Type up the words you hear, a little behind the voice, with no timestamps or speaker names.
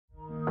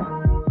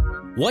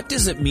What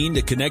does it mean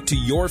to connect to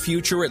your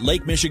future at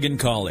Lake Michigan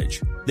College?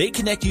 They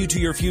connect you to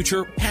your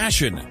future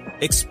passion.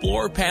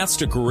 Explore paths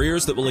to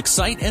careers that will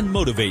excite and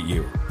motivate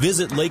you.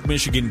 Visit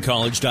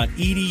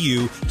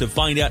lakemichigancollege.edu to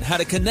find out how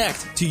to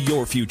connect to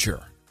your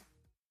future.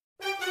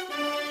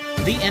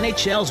 The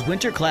NHL's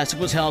Winter Classic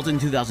was held in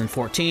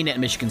 2014 at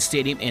Michigan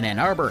Stadium in Ann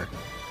Arbor.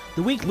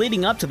 The week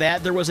leading up to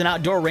that, there was an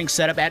outdoor rink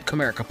set up at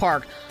Comerica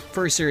Park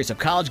for a series of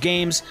college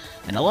games,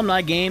 an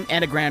alumni game,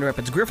 and a Grand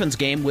Rapids Griffins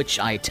game, which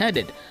I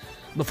attended.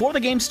 Before the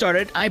game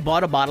started, I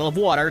bought a bottle of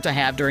water to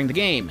have during the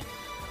game.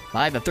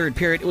 By the third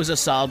period, it was a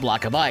solid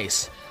block of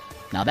ice.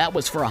 Now that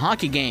was for a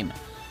hockey game.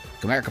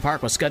 Comerica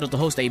Park was scheduled to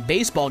host a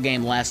baseball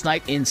game last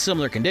night in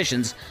similar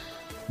conditions,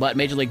 but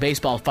Major League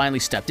Baseball finally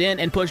stepped in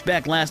and pushed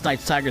back last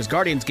night's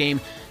Tigers-Guardians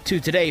game to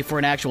today for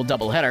an actual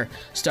doubleheader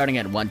starting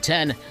at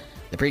 1:10.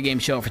 The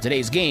pregame show for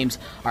today's games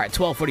are at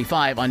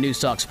 12:45 on News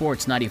Talk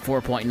Sports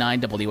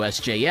 94.9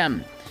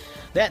 WSJM.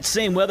 That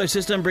same weather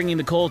system bringing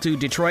the cold to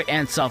Detroit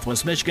and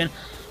Southwest Michigan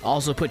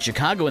also put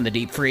Chicago in the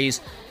deep freeze.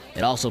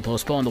 It also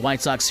postponed the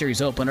White Sox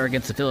series opener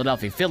against the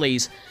Philadelphia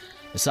Phillies.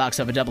 The Sox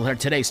have a doubleheader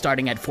today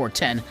starting at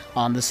 4:10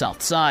 on the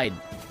south side.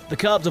 The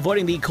Cubs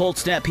avoiding the cold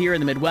snap here in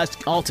the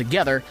Midwest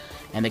altogether,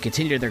 and they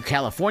continue their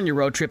California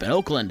road trip in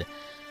Oakland.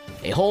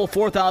 A whole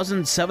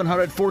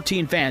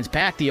 4,714 fans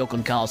packed the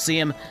Oakland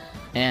Coliseum,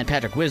 and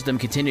Patrick Wisdom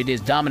continued his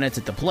dominance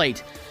at the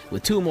plate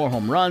with 2 more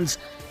home runs.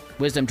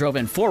 Wisdom drove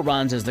in 4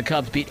 runs as the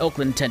Cubs beat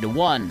Oakland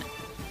 10-1.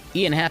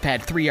 Ian Happ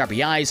had 3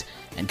 RBIs,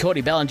 and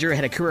Cody Bellinger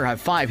had a career-high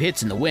 5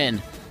 hits in the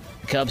win.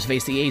 The Cubs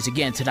face the A's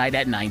again tonight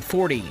at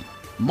 9:40.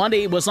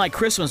 Monday was like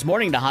Christmas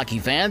morning to hockey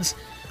fans.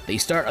 The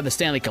start of the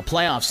Stanley Cup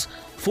Playoffs.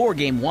 4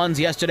 Game 1s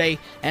yesterday,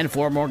 and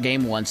 4 more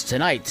Game 1s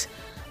tonight.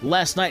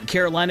 Last night,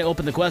 Carolina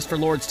opened the quest for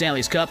Lord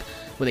Stanley's Cup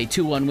with a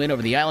 2-1 win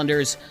over the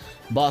Islanders.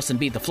 Boston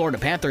beat the Florida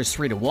Panthers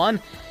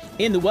 3-1.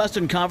 In the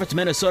Western Conference,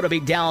 Minnesota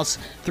beat Dallas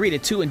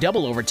 3-2 in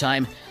double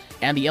overtime,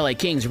 and the LA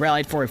Kings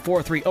rallied for a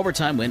 4-3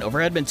 overtime win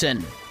over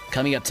Edmonton.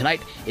 Coming up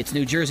tonight, it's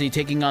New Jersey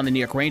taking on the New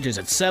York Rangers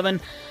at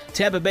 7.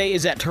 Tampa Bay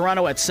is at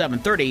Toronto at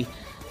 7:30.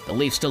 The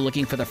Leafs still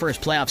looking for the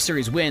first playoff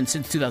series win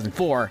since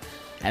 2004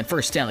 and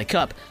first Stanley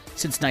Cup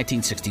since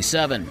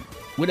 1967.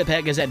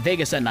 Winnipeg is at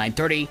Vegas at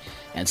 9:30,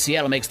 and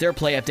Seattle makes their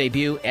playoff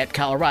debut at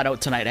Colorado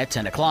tonight at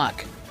 10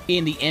 o'clock.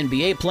 In the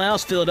NBA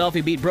playoffs,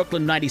 Philadelphia beat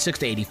Brooklyn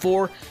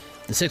 96-84.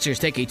 The Sixers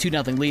take a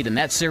 2-0 lead in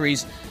that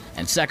series,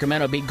 and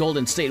Sacramento beat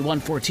Golden State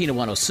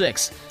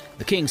 114-106.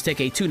 The Kings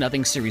take a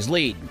 2-0 series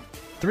lead.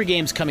 3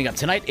 games coming up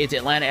tonight. It's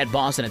Atlanta at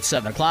Boston at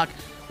 7 o'clock,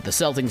 with the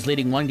Celtics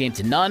leading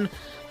 1-0.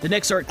 The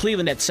Knicks are at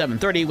Cleveland at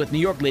 7:30, with New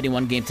York leading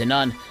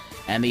 1-0.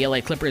 And the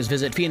LA Clippers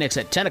visit Phoenix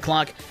at 10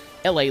 o'clock.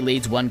 LA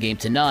leads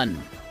 1-0.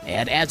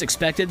 And as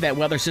expected, that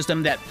weather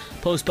system that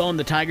postponed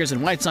the Tigers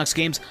and White Sox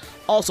games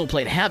also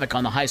played havoc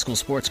on the high school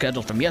sports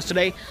schedule from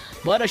yesterday,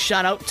 but a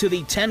shout out to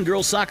the 10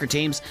 girls soccer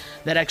teams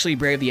that actually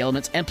braved the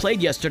elements and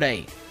played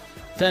yesterday.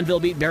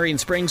 Fenville beat Berrien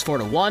Springs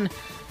 4-1.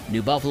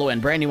 New Buffalo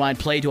and Brandywine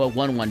played to a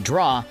 1-1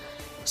 draw.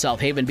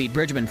 South Haven beat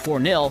Bridgman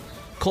 4-0.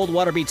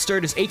 Coldwater beat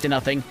Sturgis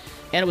 8-0.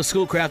 And it was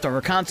Schoolcraft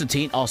over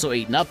Constantine, also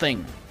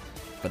 8-0.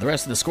 For the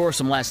rest of the scores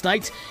from last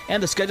night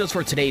and the schedules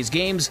for today's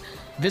games,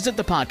 visit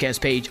the podcast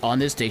page on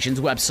this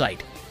station's website.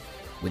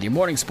 With your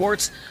morning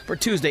sports for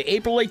Tuesday,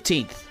 April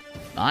 18th,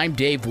 I'm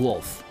Dave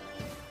Wolf.